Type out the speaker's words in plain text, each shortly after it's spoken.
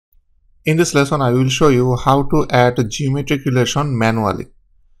In this lesson, I will show you how to add a geometric relation manually.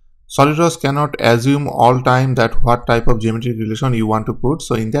 SolidWorks cannot assume all time that what type of geometric relation you want to put.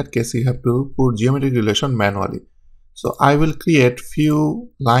 So in that case, you have to put geometric relation manually. So I will create few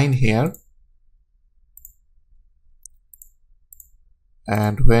line here.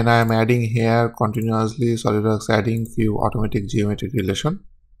 And when I am adding here continuously, SolidWorks adding few automatic geometric relation.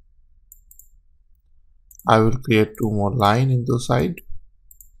 I will create two more line in the side.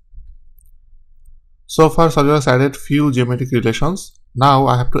 So far SolidWorks added few geometric relations. Now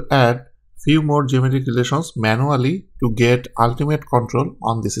I have to add few more geometric relations manually to get ultimate control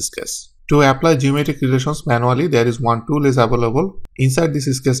on this sketch. To apply geometric relations manually, there is one tool is available. Inside this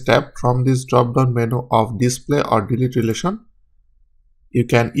sketch tab, from this drop down menu of display or delete relation, you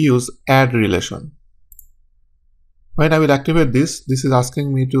can use add relation. When I will activate this is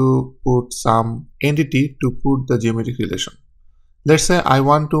asking me to put some entity to put the geometric relation. Let's say I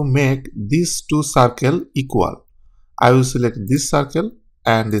want to make these two circles equal. I will select this circle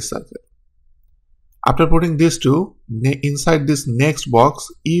and this circle. After putting these two, inside this next box,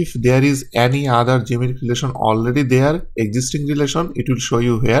 if there is any other geometric relation already there, existing relation, it will show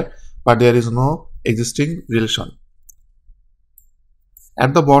you here, but there is no existing relation.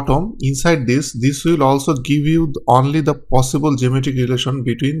 At the bottom, inside this will also give you only the possible geometric relation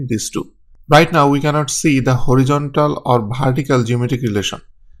between these two. Right now, we cannot see the horizontal or vertical geometric relation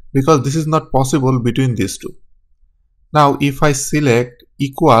because this is not possible between these two. Now, if I select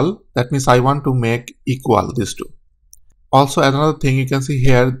equal, that means I want to make equal these two. Also, another thing you can see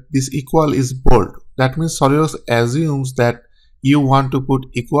here, this equal is bold. That means SolidWorks assumes that you want to put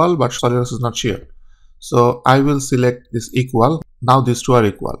equal, but SolidWorks is not sure. So I will select this equal. Now these two are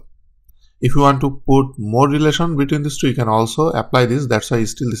equal. If you want to put more relation between these two, you can also apply this. That's why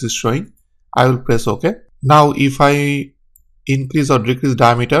still this is showing. I will press OK. Now if I increase or decrease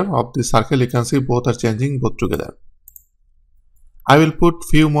diameter of this circle, you can see both are changing both together. I will put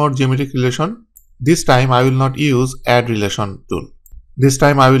few more geometric relation. This time I will not use add relation tool. This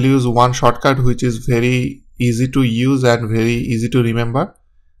time I will use one shortcut which is very easy to use and very easy to remember.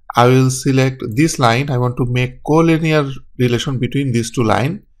 I will select this line. I want to make collinear relation between these two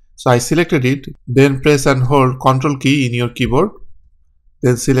lines. So I selected it, then press and hold Ctrl key in your keyboard.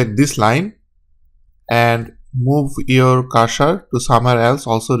 Then select this line and move your cursor to somewhere else.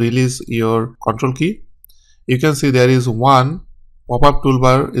 Also release your Ctrl key. You can see there is one pop-up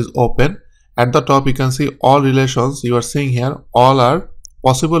toolbar is open. At the top you can see all relations you are seeing here. All are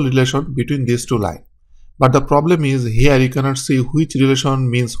possible relation between these two lines. But the problem is here you cannot see which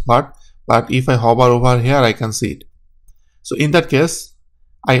relation means what, but if I hover over here I can see it. So in that case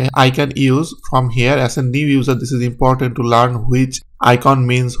I can use from here. As a new user, this is important to learn which icon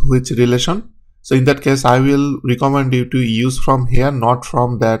means which relation. So in that case I will recommend you to use from here, not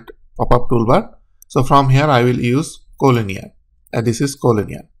from that pop-up toolbar. So from here I will use collinear, and this is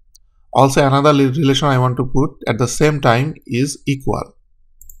collinear. Also another relation I want to put at the same time is equal.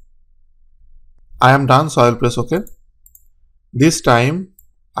 I am done, so I will press OK. This time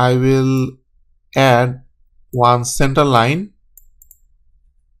I will add one center line.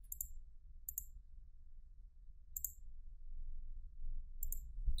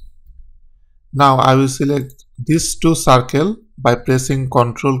 Now I will select these two circles by pressing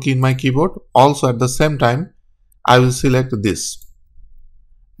Ctrl key in my keyboard. Also at the same time I will select this.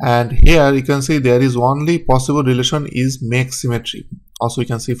 And here you can see there is only possible relation is make symmetry. Also you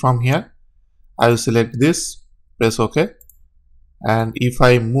can see from here. I will select this, press OK, and if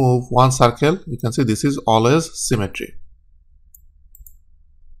I move one circle, you can see this is always symmetry.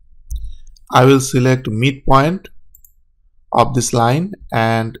 I will select midpoint of this line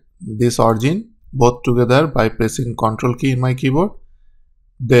and this origin both together by pressing Ctrl key in my keyboard.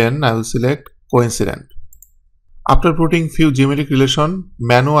 Then I will select coincident. After putting few geometric relation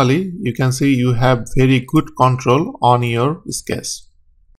manually, you can see you have very good control on your sketch.